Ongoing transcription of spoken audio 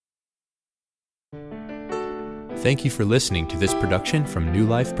Thank you for listening to this production from New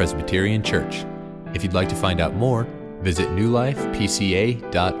Life Presbyterian Church. If you'd like to find out more, visit newlifepca.org.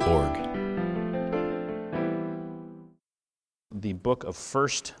 The book of 1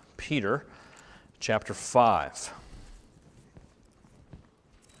 Peter, chapter 5.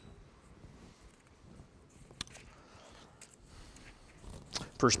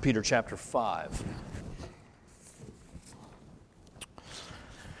 First Peter chapter 5.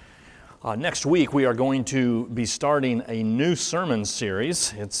 Next week we are going to be starting a new sermon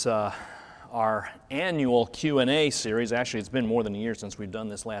series. It's our annual Q&A series. Actually, it's been more than a year since we've done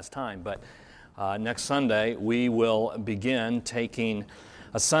this last time, but next Sunday we will begin taking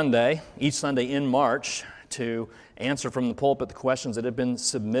a Sunday, each Sunday in March, to answer from the pulpit the questions that have been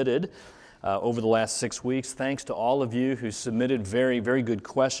submitted over the last 6 weeks. Thanks to all of you who submitted very, very good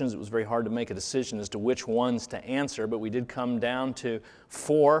questions. It was very hard to make a decision as to which ones to answer, but we did come down to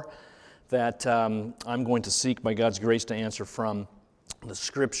 4 that I'm going to seek by God's grace to answer from the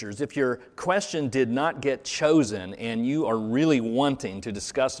Scriptures. If your question did not get chosen and you are really wanting to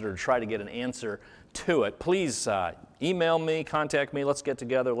discuss it or try to get an answer to it, please email me, contact me, let's get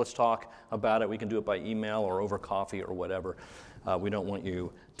together, let's talk about it. We can do it by email or over coffee or whatever. We don't want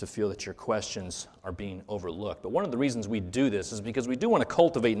you to feel that your questions are being overlooked. But one of the reasons we do this is because we do want to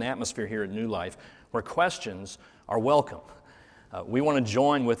cultivate an atmosphere here at New Life where questions are welcome. We want to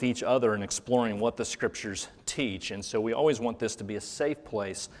join with each other in exploring what the Scriptures teach, and so we always want this to be a safe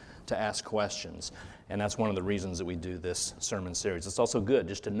place to ask questions, and that's one of the reasons that we do this sermon series. It's also good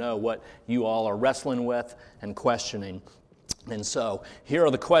just to know what you all are wrestling with and questioning. And so here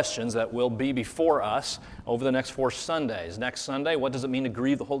are the questions that will be before us over the next 4 Sundays. Next Sunday, what does it mean to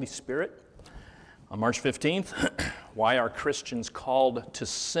grieve the Holy Spirit? On March 15th, why are Christians called to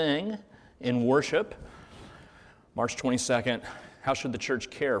sing in worship? March 22nd, how should the church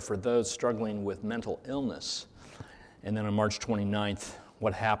care for those struggling with mental illness? And then on March 29th,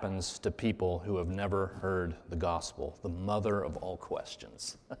 what happens to people who have never heard the gospel? The mother of all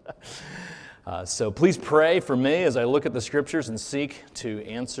questions. So please pray for me as I look at the Scriptures and seek to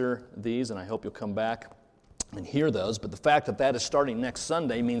answer these, and I hope you'll come back and hear those. But the fact that that is starting next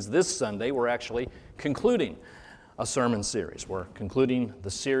Sunday means this Sunday we're actually concluding a sermon series. We're concluding the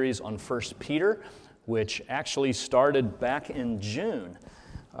series on 1 Peter, which actually started back in June,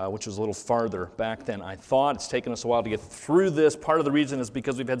 which was a little farther back than I thought. It's taken us a while to get through this. Part of the reason is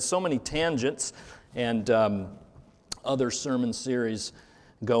because we've had so many tangents and other sermon series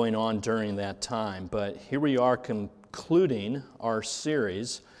going on during that time. But here we are concluding our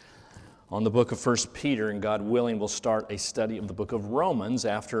series on the book of 1 Peter, and God willing, we'll start a study of the book of Romans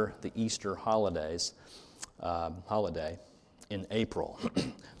after the Easter holiday in April.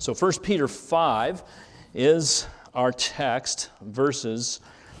 So 1 Peter 5 is our text, verses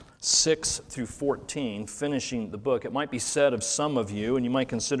 6 through 14, finishing the book. It might be said of some of you, and you might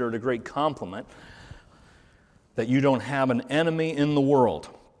consider it a great compliment, that you don't have an enemy in the world.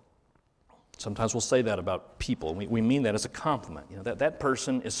 Sometimes we'll say that about people. We mean that as a compliment. You know, that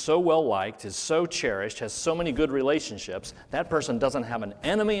person is so well-liked, is so cherished, has so many good relationships, that person doesn't have an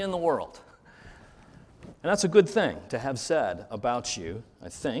enemy in the world. And that's a good thing to have said about you, I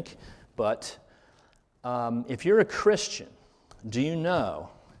think. But if you're a Christian, do you know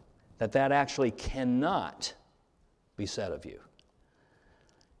that that actually cannot be said of you?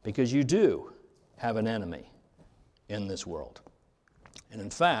 Because you do have an enemy in this world. And in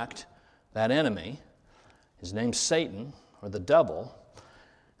fact, that enemy is named Satan, or the devil.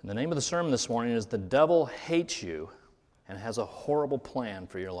 And the name of the sermon this morning is "The Devil Hates You and Has a Horrible Plan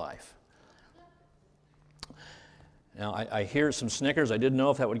for Your Life." Now, I hear some snickers. I didn't know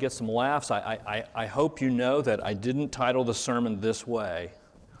if that would get some laughs. I hope you know that I didn't title the sermon this way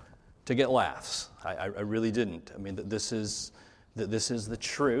to get laughs. I really didn't. I mean, this is the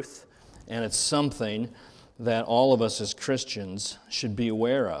truth, and it's something that all of us as Christians should be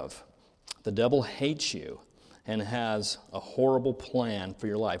aware of. The devil hates you and has a horrible plan for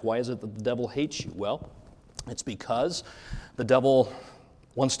your life. Why is it that the devil hates you? Well, it's because the devil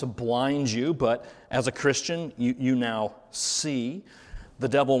wants to blind you, but as a Christian, you now see. The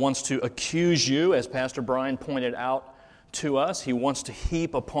devil wants to accuse you, as Pastor Brian pointed out to us. He wants to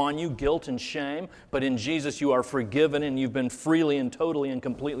heap upon you guilt and shame, but in Jesus you are forgiven and you've been freely and totally and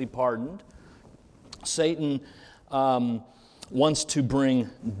completely pardoned. Satan wants to bring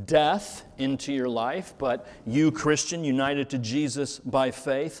death into your life, but you, Christian, united to Jesus by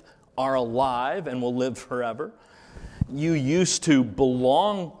faith, are alive and will live forever. You used to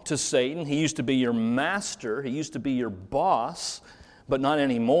belong to Satan. He used to be your master. He used to be your boss, but not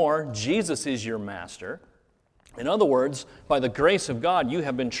anymore. Jesus is your master. In other words, by the grace of God, you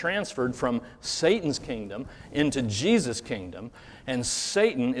have been transferred from Satan's kingdom into Jesus' kingdom, and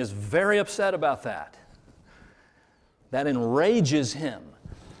Satan is very upset about that. That enrages him,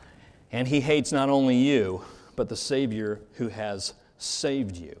 and he hates not only you, but the Savior who has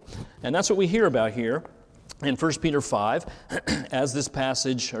saved you. And that's what we hear about here in 1 Peter 5, as this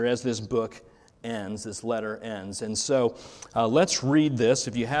passage, or as this book ends, this letter ends. And so let's read this.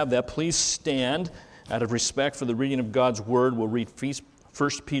 If you have that, please stand. Out of respect for the reading of God's Word, we'll read 1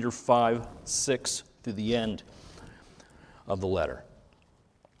 Peter 5, 6 through the end of the letter.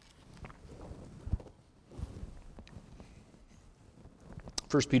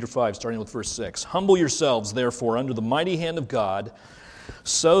 1 Peter 5, starting with verse 6. Humble yourselves, therefore, under the mighty hand of God,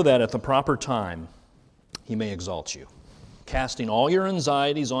 so that at the proper time He may exalt you, casting all your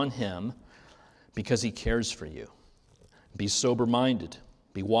anxieties on Him, because He cares for you. Be sober-minded,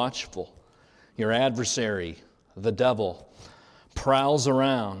 be watchful. Your adversary, the devil, prowls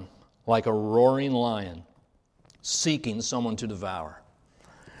around like a roaring lion, seeking someone to devour.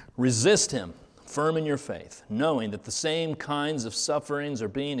 Resist him, firm in your faith, knowing that the same kinds of sufferings are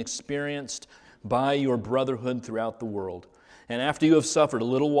being experienced by your brotherhood throughout the world. And after you have suffered a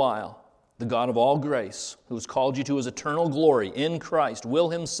little while, the God of all grace, who has called you to His eternal glory in Christ, will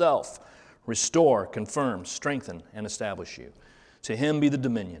Himself restore, confirm, strengthen, and establish you. To Him be the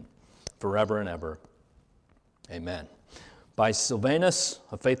dominion forever and ever. Amen. By Silvanus,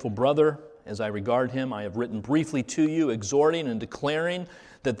 a faithful brother, as I regard him, I have written briefly to you, exhorting and declaring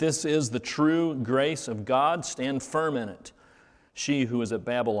that this is the true grace of God. Stand firm in it. She who is at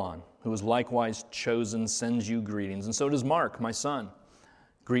Babylon, who is likewise chosen, sends you greetings. And so does Mark, my son.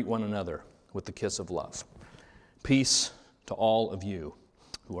 Greet one another with the kiss of love. Peace to all of you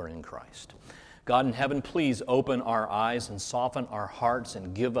who are in Christ. God in heaven, please open our eyes and soften our hearts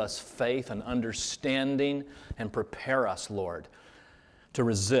and give us faith and understanding and prepare us, Lord, to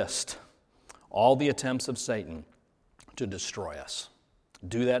resist all the attempts of Satan to destroy us.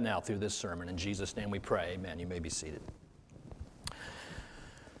 Do that now through this sermon. In Jesus' name we pray. Amen. You may be seated.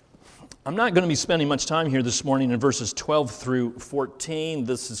 I'm not going to be spending much time here this morning in verses 12 through 14.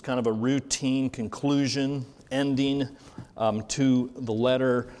 This is kind of a routine conclusion, ending to the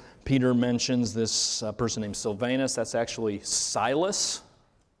letter. Peter mentions this person named Silvanus. That's actually Silas.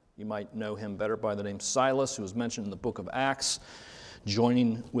 You might know him better by the name Silas, who was mentioned in the book of Acts,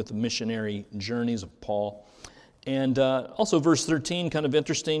 joining with the missionary journeys of Paul. And also verse 13, kind of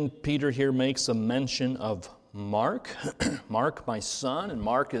interesting, Peter here makes a mention of Mark. Mark, my son, and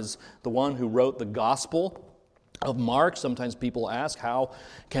Mark is the one who wrote the Gospel of Mark. Sometimes people ask, how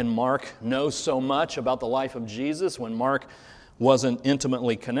can Mark know so much about the life of Jesus when Mark wasn't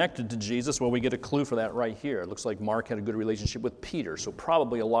intimately connected to Jesus? Well, we get a clue for that right here. It looks like Mark had a good relationship with Peter, so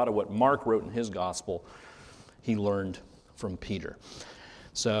probably a lot of what Mark wrote in his gospel he learned from Peter.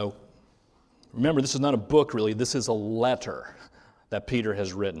 So remember, this is not a book really, this is a letter that Peter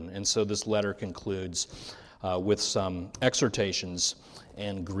has written, and so this letter concludes with some exhortations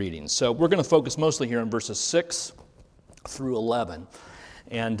and greetings. So we're going to focus mostly here on verses 6 through 11.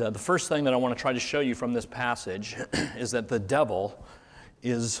 And the first thing that I want to try to show you from this passage is that the devil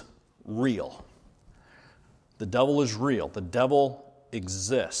is real. The devil is real. The devil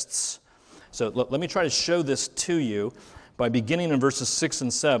exists. So let me try to show this to you by beginning in verses 6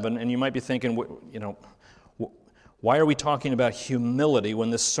 and 7. And you might be thinking, why are we talking about humility when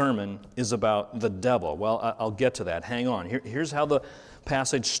this sermon is about the devil? Well, I'll get to that. Hang on. Here's how the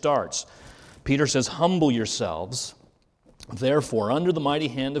passage starts. Peter says, humble yourselves, therefore, under the mighty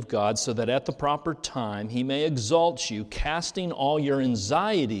hand of God, so that at the proper time He may exalt you, casting all your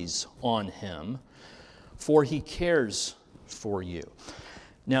anxieties on Him, for He cares for you.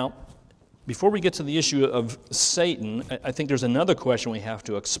 Now, before we get to the issue of Satan, I think there's another question we have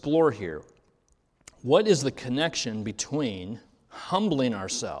to explore here. What is the connection between humbling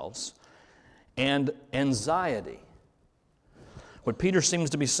ourselves and anxiety? What Peter seems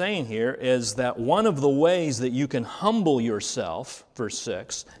to be saying here is that one of the ways that you can humble yourself, verse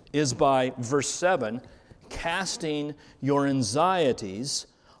 6, is by, verse 7, casting your anxieties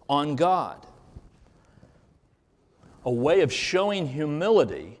on God. A way of showing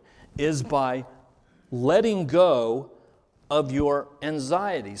humility is by letting go of your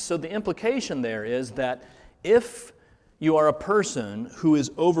anxieties. So the implication there is that if you are a person who is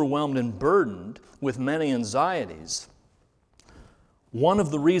overwhelmed and burdened with many anxieties, one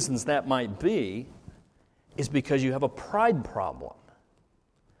of the reasons that might be is because you have a pride problem.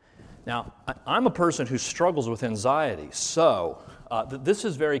 Now, I'm a person who struggles with anxiety, so this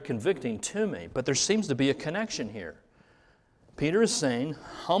is very convicting to me, but there seems to be a connection here. Peter is saying,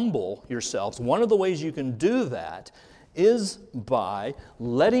 humble yourselves. One of the ways you can do that is by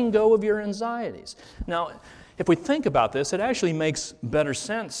letting go of your anxieties. Now, if we think about this, it actually makes better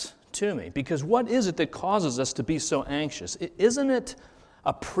sense to me, because what is it that causes us to be so anxious? Isn't it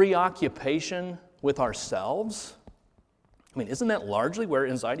a preoccupation with ourselves? I mean, isn't that largely where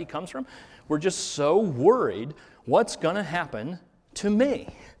anxiety comes from? We're just so worried, what's going to happen to me?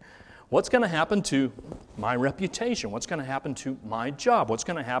 What's going to happen to my reputation? What's going to happen to my job? What's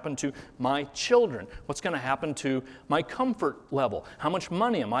going to happen to my children? What's going to happen to my comfort level? How much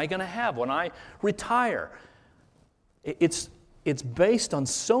money am I going to have when I retire? It's based on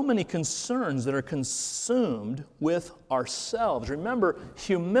so many concerns that are consumed with ourselves. Remember,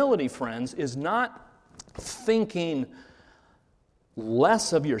 humility, friends, is not thinking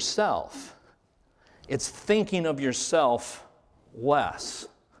less of yourself. It's thinking of yourself less.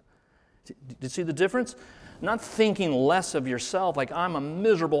 Do you see the difference? Not thinking less of yourself, like I'm a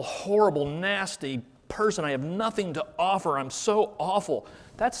miserable, horrible, nasty person. I have nothing to offer. I'm so awful.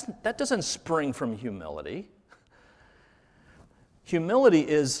 That doesn't spring from humility. Humility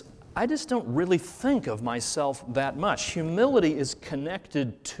is, I just don't really think of myself that much. Humility is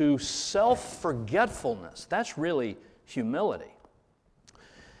connected to self-forgetfulness. That's really humility.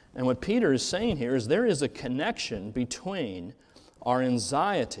 And what Peter is saying here is there is a connection between our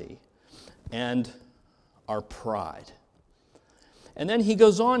anxiety and our pride. And then he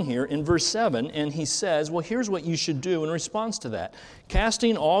goes on here in verse 7 and he says, well, here's what you should do in response to that.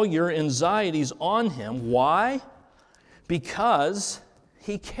 Casting all your anxieties on him. Why? Because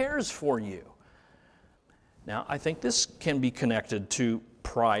he cares for you. Now, I think this can be connected to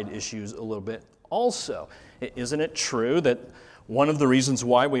pride issues a little bit also. Isn't it true that one of the reasons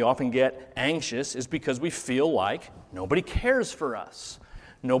why we often get anxious is because we feel like nobody cares for us?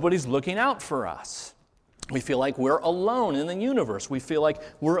 Nobody's looking out for us. We feel like we're alone in the universe. We feel like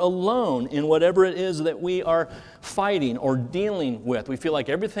we're alone in whatever it is that we are fighting or dealing with. We feel like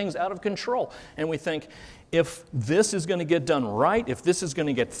everything's out of control. And we think, if this is going to get done right, if this is going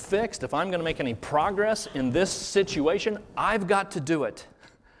to get fixed, if I'm going to make any progress in this situation, I've got to do it.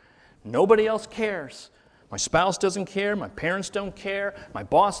 Nobody else cares. My spouse doesn't care. My parents don't care. My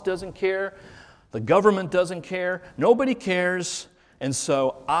boss doesn't care. The government doesn't care. Nobody cares. And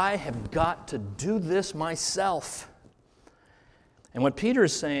so I have got to do this myself. And what Peter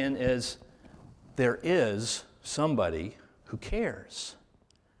is saying is there is somebody who cares.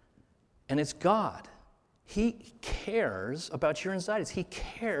 And it's God. He cares about your anxieties. He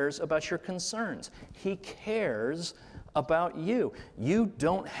cares about your concerns. He cares about you. You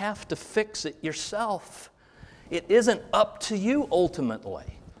don't have to fix it yourself. It isn't up to you ultimately.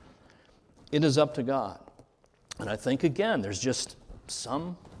 It is up to God. And I think, again, there's just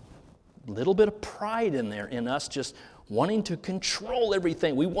some little bit of pride in there in us just wanting to control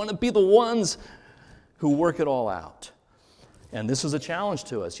everything. We want to be the ones who work it all out. And this is a challenge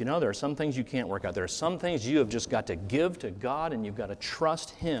to us. You know, there are some things you can't work out. There are some things you have just got to give to God, and you've got to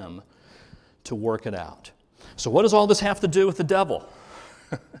trust Him to work it out. So what does all this have to do with the devil?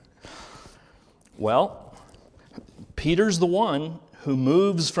 Well, Peter's the one who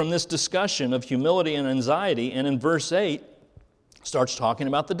moves from this discussion of humility and anxiety, and in verse 8, starts talking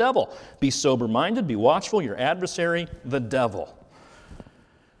about the devil. Be sober-minded, be watchful, your adversary, the devil.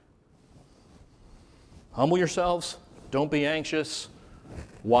 Humble yourselves, don't be anxious,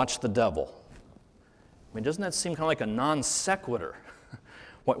 watch the devil. I mean, doesn't that seem kind of like a non sequitur?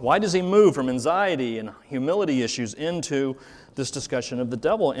 Why does he move from anxiety and humility issues into this discussion of the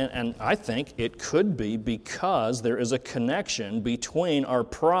devil? And I think it could be because there is a connection between our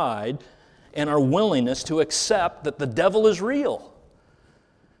pride and our willingness to accept that the devil is real.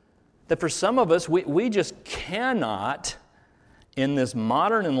 That for some of us, we just cannot, in this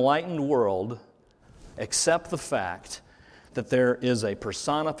modern enlightened world, accept the fact that there is a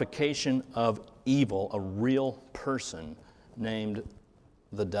personification of evil, a real person named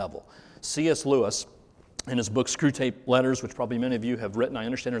the devil. C.S. Lewis, in his book Screwtape Letters, which probably many of you have written, I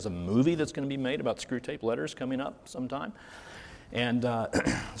understand there's a movie that's going to be made about Screwtape Letters coming up sometime. And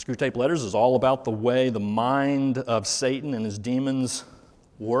Screwtape Letters is all about the way the mind of Satan and his demons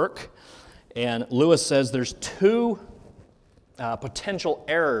work. And Lewis says there's two potential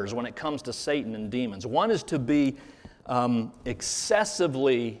errors when it comes to Satan and demons. One is to be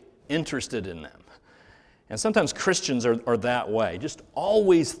excessively interested in them. And sometimes Christians are that way, just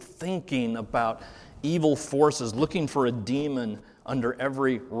always thinking about evil forces, looking for a demon under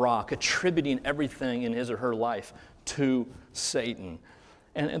every rock, attributing everything in his or her life to Satan.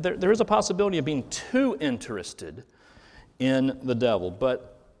 And there is a possibility of being too interested in the devil.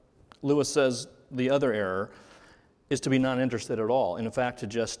 But Lewis says the other error is to be not interested at all. And in fact, to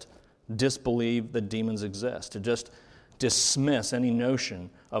just disbelieve that demons exist, to just dismiss any notion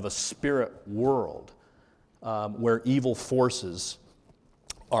of a spirit world where evil forces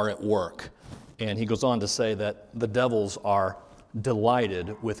are at work. And he goes on to say that the devils are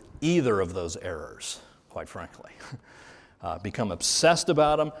delighted with either of those errors, quite frankly. Become obsessed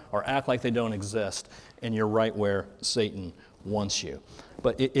about them or act like they don't exist, and you're right where Satan wants you.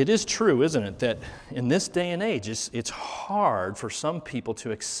 But it is true, isn't it, that in this day and age, it's hard for some people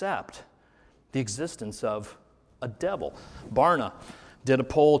to accept the existence of a devil. Barna did a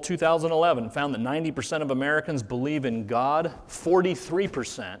poll 2011 and found that 90% of Americans believe in God,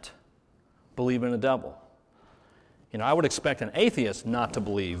 43% believe in a devil. You know, I would expect an atheist not to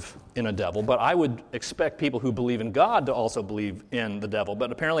believe in a devil, but I would expect people who believe in God to also believe in the devil.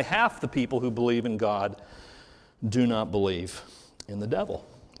 But apparently half the people who believe in God do not believe in the devil.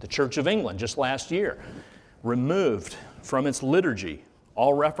 The Church of England, just last year, removed from its liturgy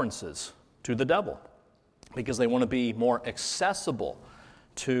all references to the devil because they want to be more accessible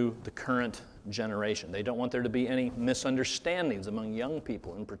to the current generation. They don't want there to be any misunderstandings among young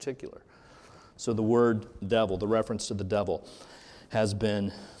people in particular. So the word devil, the reference to the devil, has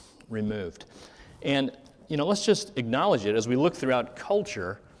been removed. And, you know, let's just acknowledge it. As we look throughout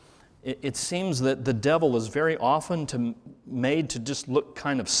culture, it seems that the devil is very often made to just look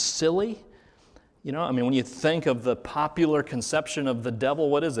kind of silly. You know, I mean, when you think of the popular conception of the devil,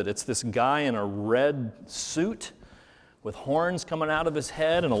 what is it? It's this guy in a red suit with horns coming out of his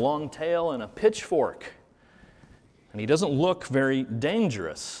head and a long tail and a pitchfork. And he doesn't look very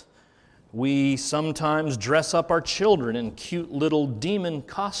dangerous. We sometimes dress up our children in cute little demon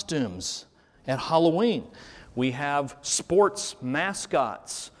costumes at Halloween. We have sports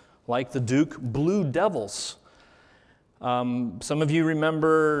mascots like the Duke Blue Devils. Some of you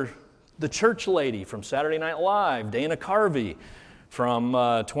remember the church lady from Saturday Night Live, Dana Carvey,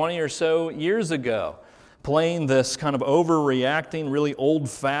 from 20 or so years ago, playing this kind of overreacting, really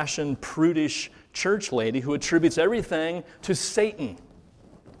old-fashioned, prudish church lady who attributes everything to Satan.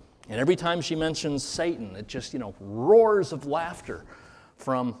 And every time she mentions Satan, it just, roars of laughter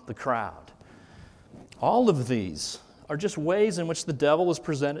from the crowd. All of these are just ways in which the devil is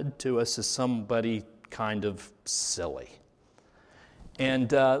presented to us as somebody kind of silly.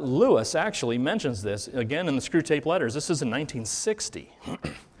 And Lewis actually mentions this, again, in the Screwtape Letters. This is in 1960.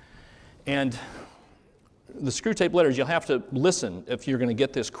 And the Screwtape Letters, you'll have to listen if you're going to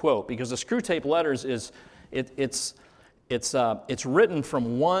get this quote, because the Screwtape Letters it's written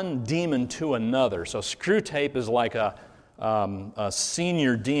from one demon to another. So Screwtape is like a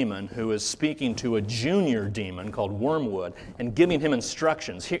senior demon who is speaking to a junior demon called Wormwood and giving him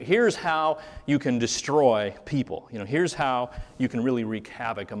instructions. Here's how you can destroy people. Here's how you can really wreak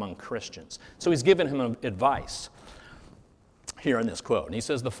havoc among Christians. So he's giving him advice here in this quote. And he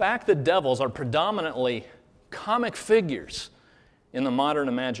says, "The fact that devils are predominantly comic figures in the modern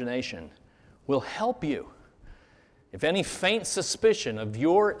imagination will help you. If any faint suspicion of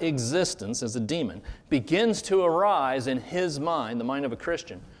your existence as a demon begins to arise in his mind, the mind of a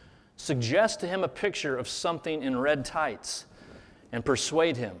Christian, suggest to him a picture of something in red tights and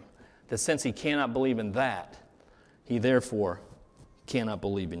persuade him that since he cannot believe in that, he therefore cannot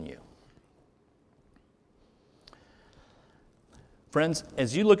believe in you." Friends,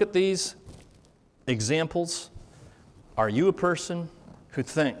 as you look at these examples, are you a person who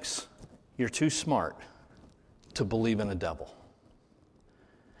thinks you're too smart to believe in a devil?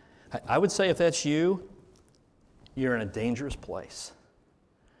 I would say if that's you, you're in a dangerous place.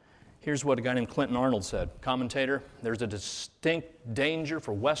 Here's what a guy named Clinton Arnold said, commentator: "There's a distinct danger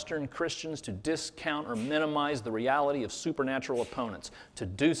for Western Christians to discount or minimize the reality of supernatural opponents. To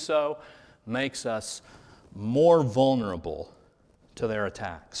do so makes us more vulnerable to their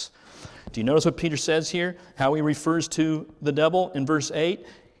attacks." Do you notice what Peter says here? How he refers to the devil in verse 8?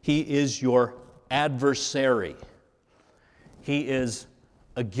 He is your adversary. He is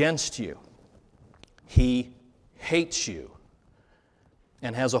against you. He hates you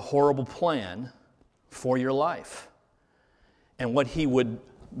and has a horrible plan for your life. And what he would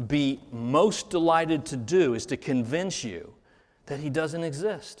be most delighted to do is to convince you that he doesn't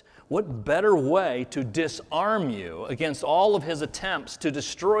exist. What better way to disarm you against all of his attempts to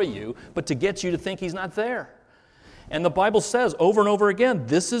destroy you but to get you to think he's not there? And the Bible says over and over again,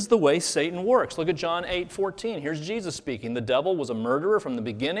 this is the way Satan works. Look at John 8:14. Here's Jesus speaking. "The devil was a murderer from the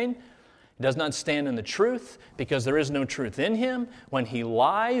beginning. He does not stand in the truth because there is no truth in him. When he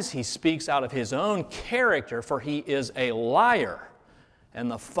lies, he speaks out of his own character, for he is a liar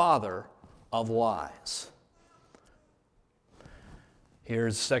and the father of lies."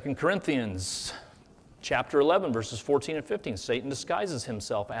 Here's 2 Corinthians Chapter 11, verses 14 and 15, Satan disguises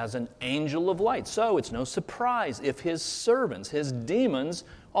himself as an angel of light. So it's no surprise if his servants, his demons,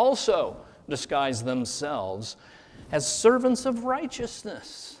 also disguise themselves as servants of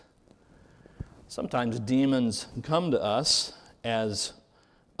righteousness. Sometimes demons come to us as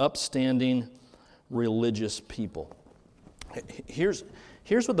upstanding religious people. Here's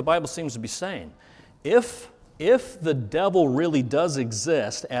what the Bible seems to be saying. If the devil really does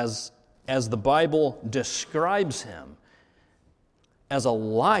exist as the Bible describes him, as a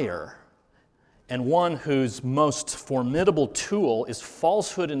liar and one whose most formidable tool is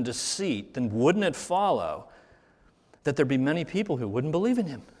falsehood and deceit, then wouldn't it follow that there'd be many people who wouldn't believe in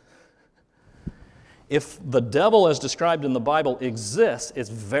him? If the devil as described in the Bible exists, it's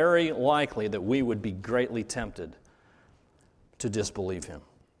very likely that we would be greatly tempted to disbelieve him.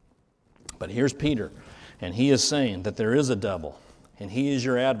 But here's Peter, and he is saying that there is a devil, and he is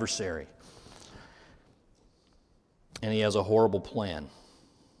your adversary. And he has a horrible plan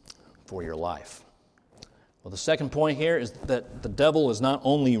for your life. Well, the second point here is that the devil is not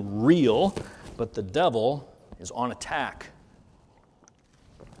only real, but the devil is on attack.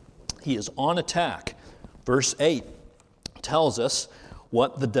 He is on attack. Verse 8 tells us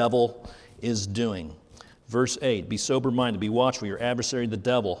what the devil is doing. Verse 8, be sober-minded, be watchful. Your adversary, the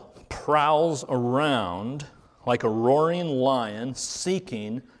devil, prowls around like a roaring lion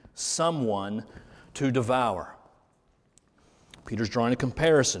seeking someone to devour. Peter's drawing a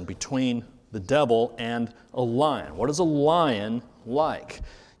comparison between the devil and a lion. What is a lion like?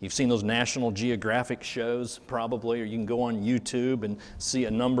 You've seen those National Geographic shows probably, or you can go on YouTube and see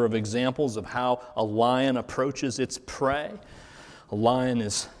a number of examples of how a lion approaches its prey. A lion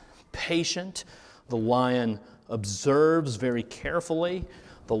is patient. The lion observes very carefully.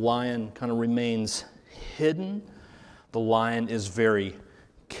 The lion kind of remains hidden. The lion is very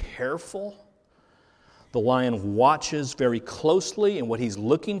careful. The lion watches very closely, and what he's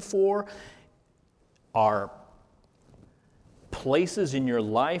looking for are places in your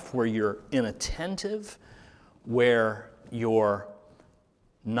life where you're inattentive, where you're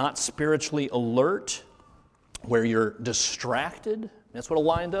not spiritually alert, where you're distracted. That's what a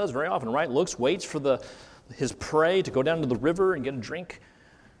lion does very often, right? Looks, waits for his prey to go down to the river and get a drink,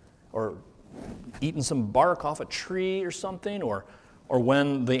 or eating some bark off a tree or something, or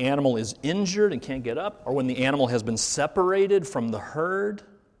when the animal is injured and can't get up, or when the animal has been separated from the herd.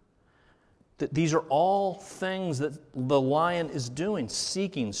 These are all things that the lion is doing,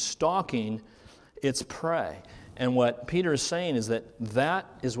 seeking, stalking its prey. And what Peter is saying is that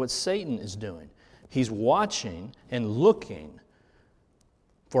is what Satan is doing. He's watching and looking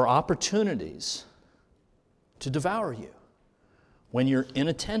for opportunities to devour you when you're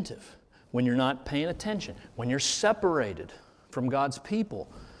inattentive, when you're not paying attention, when you're separated from God's people,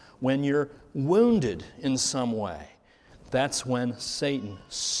 when you're wounded in some way. That's when Satan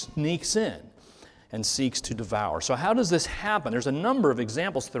sneaks in and seeks to devour. So how does this happen? There's a number of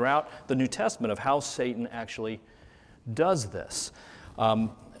examples throughout the New Testament of how Satan actually does this.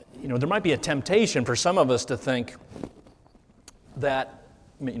 There might be a temptation for some of us to think that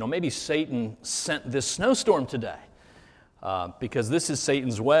maybe Satan sent this snowstorm today because this is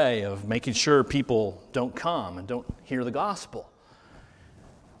Satan's way of making sure people don't come and don't hear the gospel.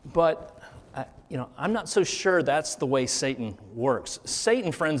 But I'm not so sure that's the way Satan works.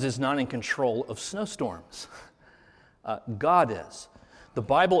 Satan, friends, is not in control of snowstorms. God is. The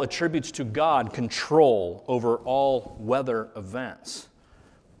Bible attributes to God control over all weather events,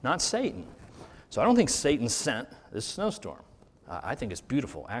 not Satan. So I don't think Satan sent this snowstorm. I think it's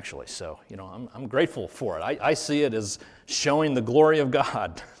beautiful, actually. So, I'm grateful for it. I see it as showing the glory of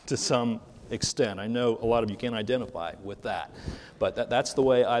God to some extent. I know a lot of you can't identify with that, but that's the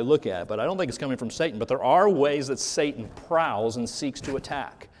way I look at it. But I don't think it's coming from Satan. But there are ways that Satan prowls and seeks to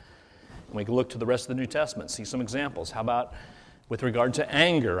attack. And we can look to the rest of the New Testament, see some examples. How about with regard to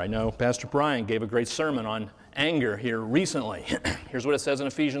anger? I know Pastor Brian gave a great sermon on anger here recently. Here's what it says in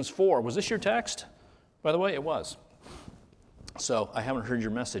Ephesians 4. Was this your text? By the way, it was. So I haven't heard your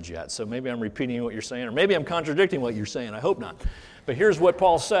message yet, so maybe I'm repeating what you're saying, or maybe I'm contradicting what you're saying. I hope not. But here's what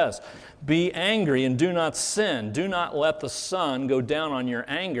Paul says. Be angry and do not sin. Do not let the sun go down on your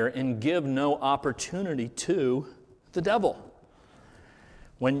anger, and give no opportunity to the devil.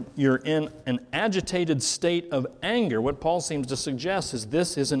 When you're in an agitated state of anger, what Paul seems to suggest is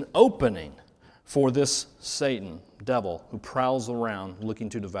this is an opening for this Satan, devil, who prowls around looking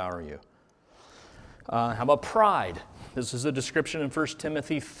to devour you. How about pride? This is a description in 1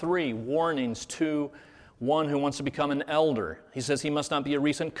 Timothy 3, warnings to one who wants to become an elder. He says he must not be a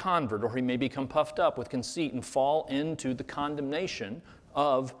recent convert, or he may become puffed up with conceit and fall into the condemnation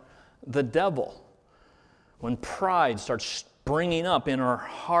of the devil. when pride starts springing up in our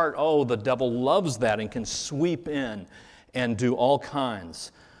heart, oh, the devil loves that and can sweep in and do all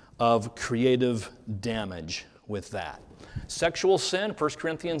kinds of creative damage with that. Sexual sin, 1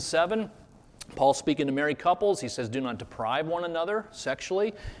 Corinthians 7, Paul speaking to married couples, he says, do not deprive one another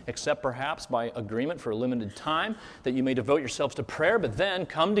sexually, except perhaps by agreement for a limited time, that you may devote yourselves to prayer, but then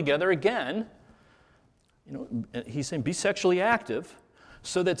come together again. He's saying be sexually active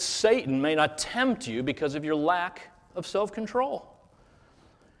so that Satan may not tempt you because of your lack of self-control.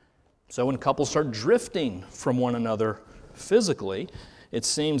 So when couples start drifting from one another physically, it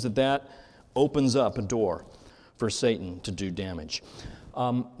seems that opens up a door for Satan to do damage.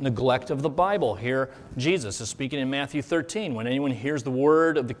 Neglect of the Bible. Here, Jesus is speaking in Matthew 13. When anyone hears the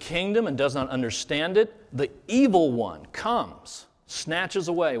word of the kingdom and does not understand it, the evil one comes, snatches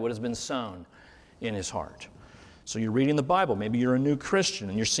away what has been sown in his heart. So you're reading the Bible. Maybe you're a new Christian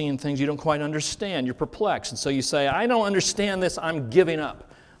and you're seeing things you don't quite understand. You're perplexed. And so you say, I don't understand this. I'm giving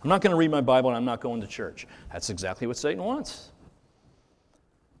up. I'm not going to read my Bible and I'm not going to church. That's exactly what Satan wants.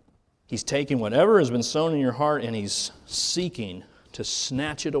 He's taking whatever has been sown in your heart and he's seeking to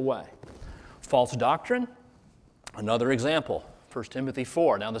snatch it away. False doctrine, another example. 1 Timothy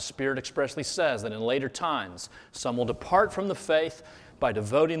 4, now the Spirit expressly says that in later times some will depart from the faith by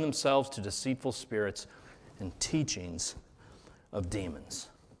devoting themselves to deceitful spirits and teachings of demons.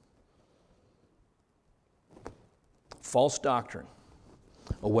 False doctrine,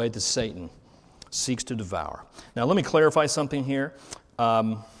 a way that Satan seeks to devour. Now let me clarify something here.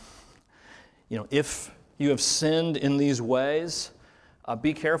 If you have sinned in these ways,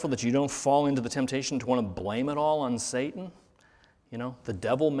 be careful that you don't fall into the temptation to want to blame it all on Satan. The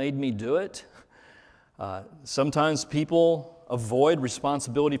devil made me do it. Sometimes people avoid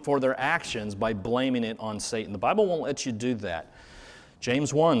responsibility for their actions by blaming it on Satan. The Bible won't let you do that.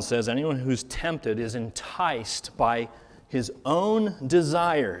 James 1 says, anyone who's tempted is enticed by his own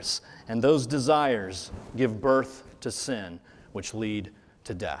desires, and those desires give birth to sin, which lead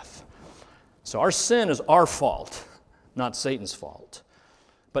to death. So our sin is our fault, not Satan's fault.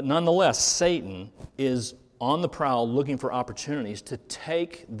 But nonetheless, Satan is on the prowl looking for opportunities to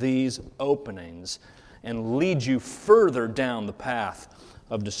take these openings and lead you further down the path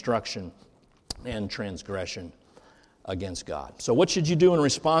of destruction and transgression against God. So what should you do in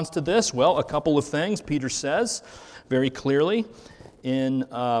response to this? Well, a couple of things. Peter says very clearly in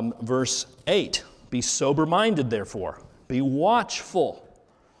verse 8, be sober-minded, therefore. Be watchful.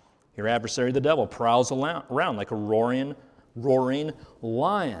 Your adversary, the devil, prowls around like a roaring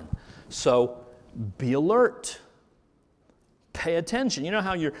lion. So be alert. Pay attention. You know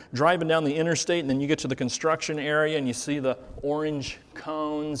how you're driving down the interstate and then you get to the construction area and you see the orange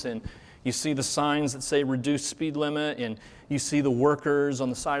cones and you see the signs that say reduced speed limit and you see the workers on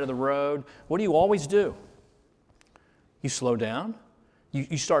the side of the road. What do you always do? You slow down.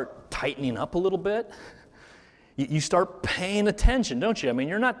 You start tightening up a little bit. You start paying attention, don't you? I mean,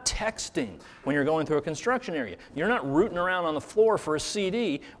 you're not texting when you're going through a construction area. You're not rooting around on the floor for a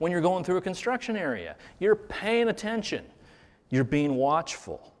CD when you're going through a construction area. You're paying attention. You're being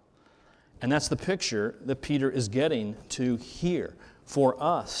watchful. And that's the picture that Peter is getting to here. For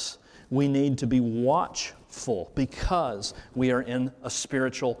us, we need to be watchful because we are in a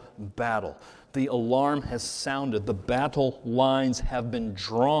spiritual battle. The alarm has sounded. The battle lines have been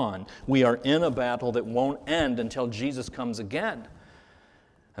drawn. We are in a battle that won't end until Jesus comes again.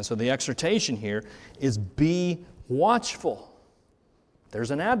 And so the exhortation here is be watchful.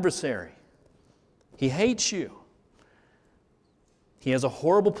 There's an adversary. He hates you. He has a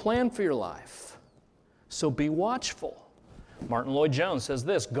horrible plan for your life. So be watchful. Martin Lloyd-Jones says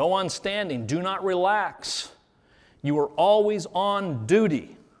this, go on standing, do not relax. You are always on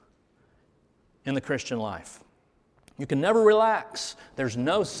duty in the Christian life. You can never relax. There's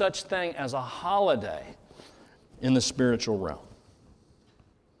no such thing as a holiday in the spiritual realm.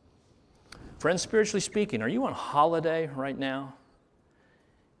 Friends, spiritually speaking, are you on holiday right now?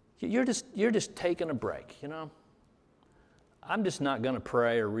 You're just taking a break, I'm just not going to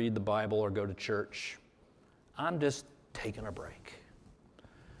pray or read the Bible or go to church. I'm just taking a break.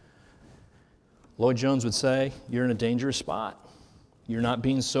 Lloyd-Jones would say, you're in a dangerous spot. You're not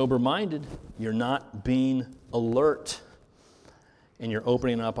being sober-minded. You're not being alert. And you're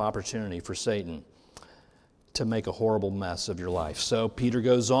opening up opportunity for Satan to make a horrible mess of your life. So Peter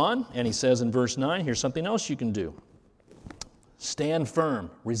goes on, and he says in verse 9, here's something else you can do. Stand firm.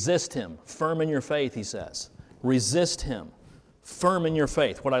 Resist him. Firm in your faith, he says. Resist him. Firm in your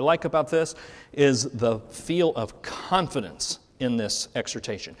faith. What I like about this is the feel of confidence in this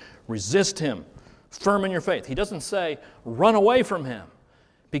exhortation. Resist him. Firm in your faith. He doesn't say, run away from him.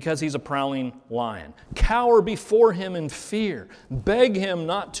 because he's a prowling lion. Cower before him in fear. Beg him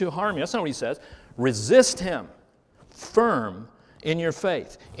not to harm you. That's not what he says. Resist him, firm in your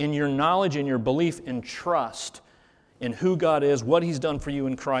faith, in your knowledge, in your belief, in trust in who God is, what he's done for you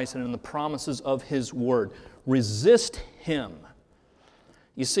in Christ, and in the promises of his word. Resist him.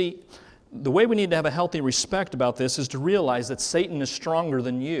 You see, the way we need to have a healthy respect about this is to realize that Satan is stronger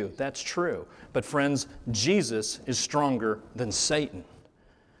than you. That's true. But friends, Jesus is stronger than Satan.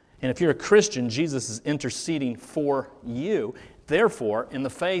 And if you're a Christian, Jesus is interceding for you. Therefore, in the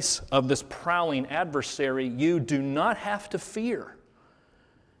face of this prowling adversary, you do not have to fear.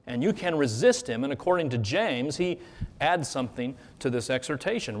 And you can resist him. And according to James, he adds something to this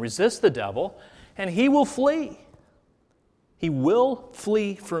exhortation. Resist the devil, and he will flee. He will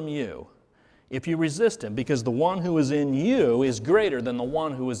flee from you if you resist him, because the one who is in you is greater than the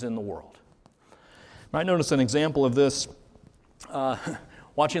one who is in the world. I noticed an example of this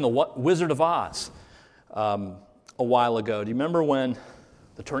watching the Wizard of Oz a while ago. Do you remember when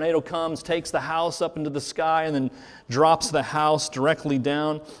the tornado comes, takes the house up into the sky, and then drops the house directly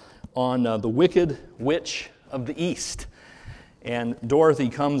down on the Wicked Witch of the East? And Dorothy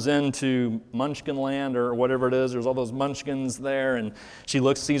comes into Munchkinland or whatever it is. There's all those munchkins there, and she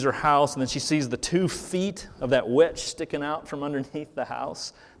sees her house, and then she sees the 2 feet of that witch sticking out from underneath the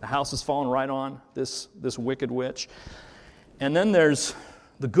house. The house is falling right on this wicked witch. And then there's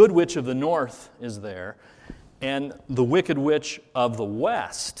the good witch of the north is there, and the wicked witch of the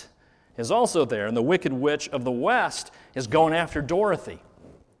west is also there. And the wicked witch of the west is going after Dorothy.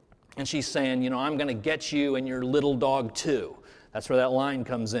 And she's saying, I'm going to get you and your little dog too. That's where that line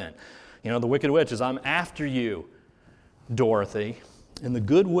comes in. The wicked witch is, I'm after you, Dorothy. And the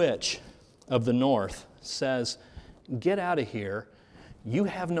good witch of the north says, get out of here. You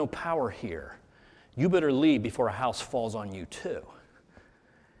have no power here. You better leave before a house falls on you too.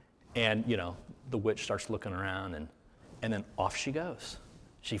 And, the witch starts looking around and then off she goes.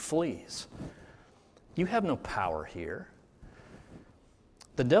 She flees. You have no power here.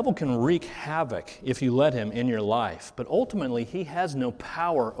 The devil can wreak havoc if you let him in your life, but ultimately he has no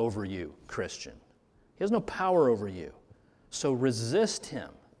power over you, Christian. He has no power over you. So resist him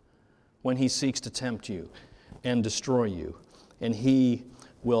when he seeks to tempt you and destroy you, and he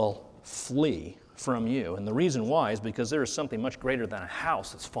will flee from you. And the reason why is because there is something much greater than a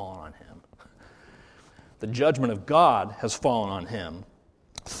house that's fallen on him. The judgment of God has fallen on him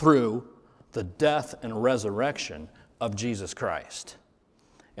through the death and resurrection of Jesus Christ.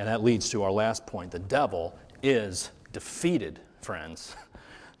 And that leads to our last point. The devil is defeated, friends.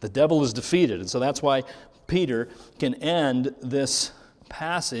 The devil is defeated. And so that's why Peter can end this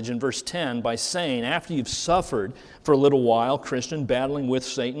passage in verse 10 by saying, after you've suffered for a little while, Christian, battling with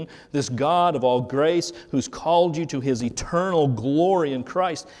Satan, this God of all grace who's called you to his eternal glory in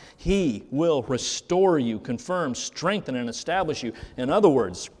Christ, he will restore you, confirm, strengthen, and establish you. In other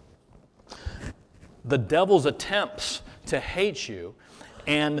words, the devil's attempts to hate you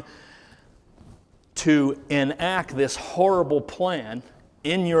and to enact this horrible plan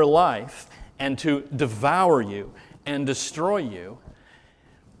in your life and to devour you and destroy you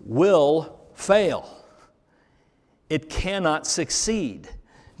will fail. It cannot succeed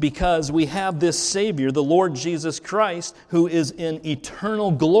because we have this Savior, the Lord Jesus Christ, who is in eternal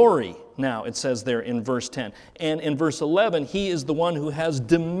glory. Now, it says there in verse 10. And in verse 11, he is the one who has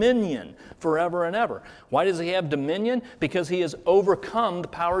dominion forever and ever. Why does he have dominion? Because he has overcome the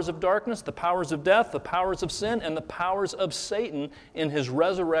powers of darkness, the powers of death, the powers of sin, and the powers of Satan in his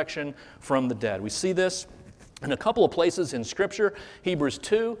resurrection from the dead. We see this in a couple of places in Scripture. Hebrews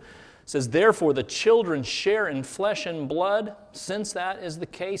 2 says, therefore the children share in flesh and blood. Since that is the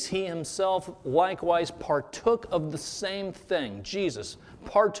case, he himself likewise partook of the same thing. Jesus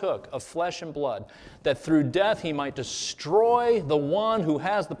partook of flesh and blood, that through death he might destroy the one who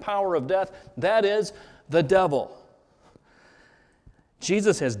has the power of death, that is, the devil.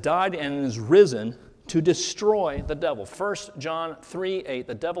 Jesus has died and is risen to destroy the devil. 1 John 3:8,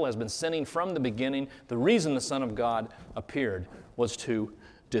 the devil has been sinning from the beginning. The reason the Son of God appeared was to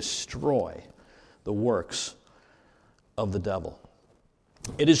destroy the works of the devil.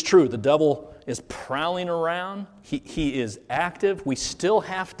 It is true, the devil is prowling around. He is active. We still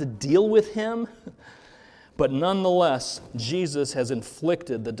have to deal with him. But nonetheless, Jesus has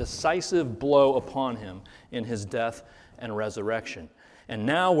inflicted the decisive blow upon him in his death and resurrection. And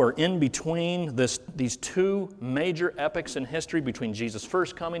now we're in between these two major epochs in history, between Jesus'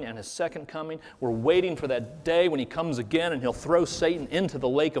 first coming and his second coming. We're waiting for that day when he comes again and he'll throw Satan into the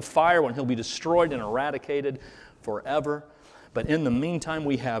lake of fire, when he'll be destroyed and eradicated forever. But in the meantime,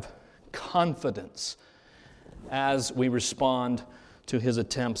 we have confidence as we respond to his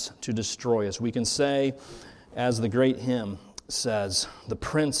attempts to destroy us. We can say, as the great hymn says, the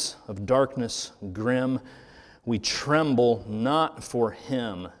prince of darkness grim, we tremble not for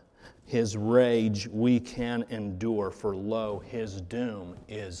him. His rage we can endure, for lo, his doom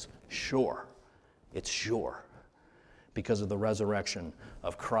is sure. It's sure because of the resurrection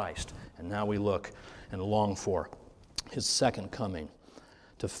of Christ. And now we look and long for his second coming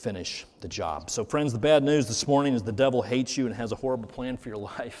to finish the job. So friends, the bad news this morning is the devil hates you and has a horrible plan for your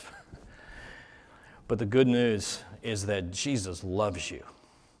life. But the good news is that Jesus loves you.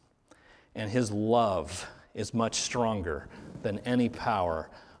 And his love is much stronger than any power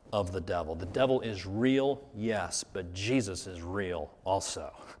of the devil. The devil is real, yes, but Jesus is real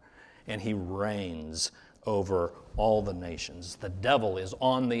also. And he reigns over all the nations. The devil is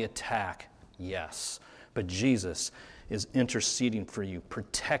on the attack, yes, but Jesus is interceding for you,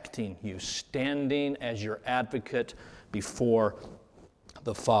 protecting you, standing as your advocate before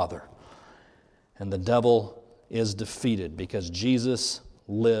the Father. And the devil is defeated because Jesus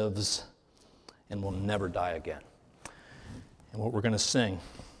lives and will never die again. And what we're going to sing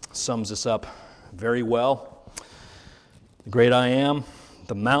sums this up very well. The great I am,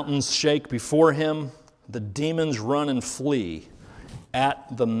 the mountains shake before him, the demons run and flee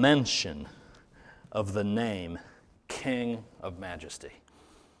at the mention of the name King of Majesty.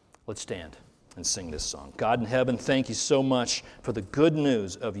 Let's stand and sing this song. God in heaven, thank you so much for the good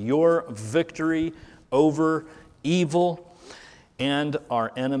news of your victory over evil and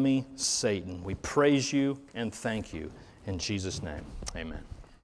our enemy, Satan. We praise you and thank you in Jesus' name. Amen.